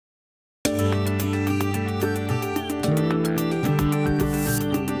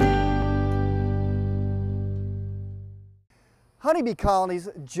Honeybee colonies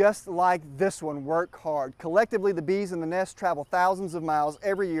just like this one work hard. Collectively, the bees in the nest travel thousands of miles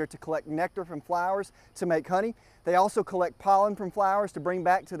every year to collect nectar from flowers to make honey. They also collect pollen from flowers to bring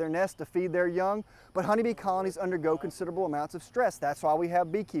back to their nest to feed their young. But honeybee colonies undergo considerable amounts of stress. That's why we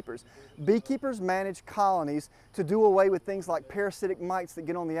have beekeepers. Beekeepers manage colonies to do away with things like parasitic mites that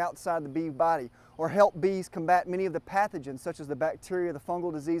get on the outside of the bee body, or help bees combat many of the pathogens such as the bacteria, the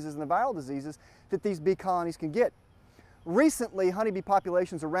fungal diseases, and the viral diseases that these bee colonies can get. Recently, honeybee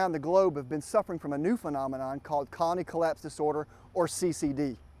populations around the globe have been suffering from a new phenomenon called colony collapse disorder, or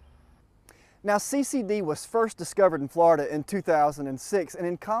CCD. Now, CCD was first discovered in Florida in 2006, and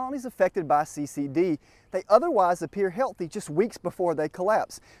in colonies affected by CCD, they otherwise appear healthy just weeks before they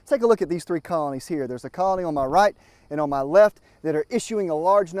collapse. Take a look at these three colonies here. There's a colony on my right and on my left that are issuing a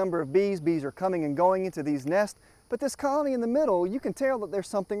large number of bees. Bees are coming and going into these nests. But this colony in the middle, you can tell that there's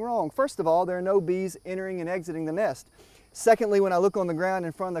something wrong. First of all, there are no bees entering and exiting the nest. Secondly, when I look on the ground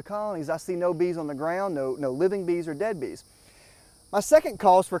in front of the colonies, I see no bees on the ground, no living bees or dead bees. My second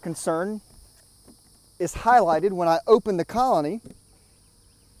cause for concern is highlighted when I open the colony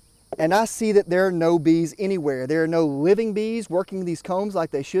and I see that there are no bees anywhere. There are no living bees working these combs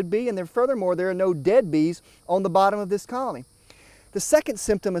like they should be, and then furthermore, there are no dead bees on the bottom of this colony. The second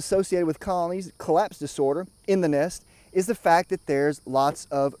symptom associated with colonies collapse disorder in the nest is the fact that there's lots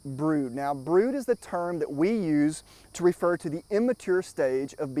of brood. Now, brood is the term that we use to refer to the immature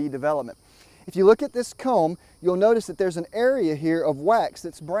stage of bee development. If you look at this comb, you'll notice that there's an area here of wax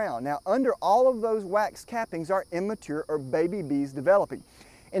that's brown. Now, under all of those wax cappings are immature or baby bees developing.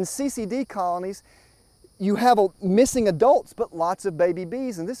 In CCD colonies, you have missing adults, but lots of baby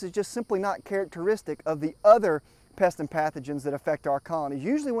bees, and this is just simply not characteristic of the other pests and pathogens that affect our colonies.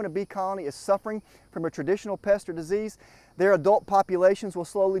 Usually when a bee colony is suffering from a traditional pest or disease, their adult populations will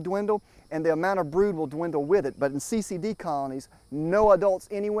slowly dwindle and the amount of brood will dwindle with it. But in CCD colonies, no adults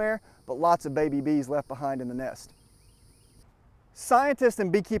anywhere, but lots of baby bees left behind in the nest. Scientists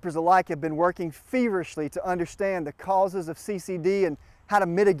and beekeepers alike have been working feverishly to understand the causes of CCD and how to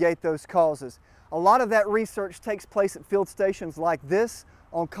mitigate those causes. A lot of that research takes place at field stations like this,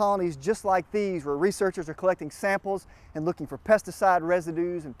 on colonies just like these, where researchers are collecting samples and looking for pesticide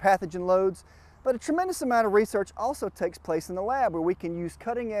residues and pathogen loads. But a tremendous amount of research also takes place in the lab, where we can use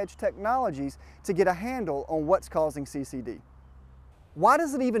cutting-edge technologies to get a handle on what's causing CCD. Why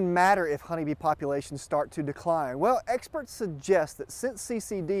does it even matter if honeybee populations start to decline? Well, experts suggest that since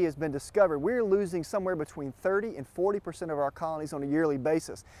CCD has been discovered, we're losing somewhere between 30 and 40% of our colonies on a yearly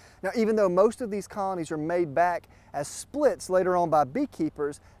basis. Now, even though most of these colonies are made back as splits later on by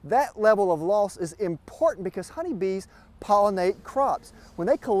beekeepers, that level of loss is important because honeybees pollinate crops. When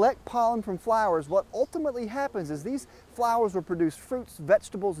they collect pollen from flowers, what ultimately happens is these flowers will produce fruits,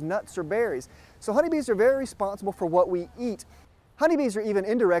 vegetables, nuts, or berries. So honeybees are very responsible for what we eat. Honeybees are even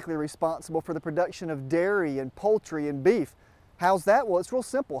indirectly responsible for the production of dairy and poultry and beef. How's that? Well, it's real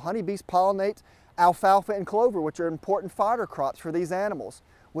simple. Honeybees pollinate alfalfa and clover, which are important fodder crops for these animals.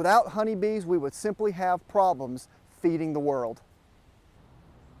 Without honeybees, we would simply have problems feeding the world.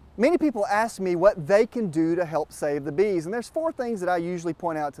 Many people ask me what they can do to help save the bees, and there's four things that I usually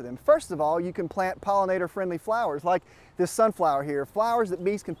point out to them. First of all, you can plant pollinator-friendly flowers like this sunflower here, flowers that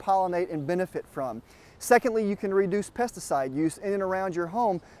bees can pollinate and benefit from. Secondly, you can reduce pesticide use in and around your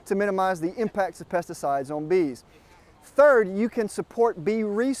home to minimize the impacts of pesticides on bees. Third, you can support bee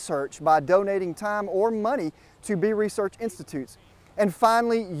research by donating time or money to bee research institutes. And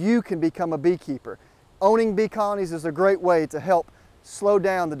finally, you can become a beekeeper. Owning bee colonies is a great way to help slow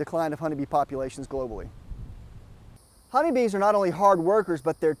down the decline of honeybee populations globally. Honeybees are not only hard workers,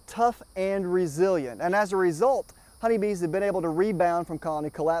 but they're tough and resilient. And as a result, honeybees have been able to rebound from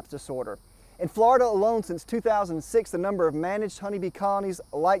colony collapse disorder. In Florida alone, since 2006, the number of managed honeybee colonies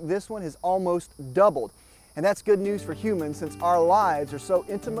like this one has almost doubled. And that's good news for humans, since our lives are so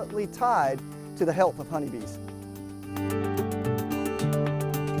intimately tied to the health of honeybees.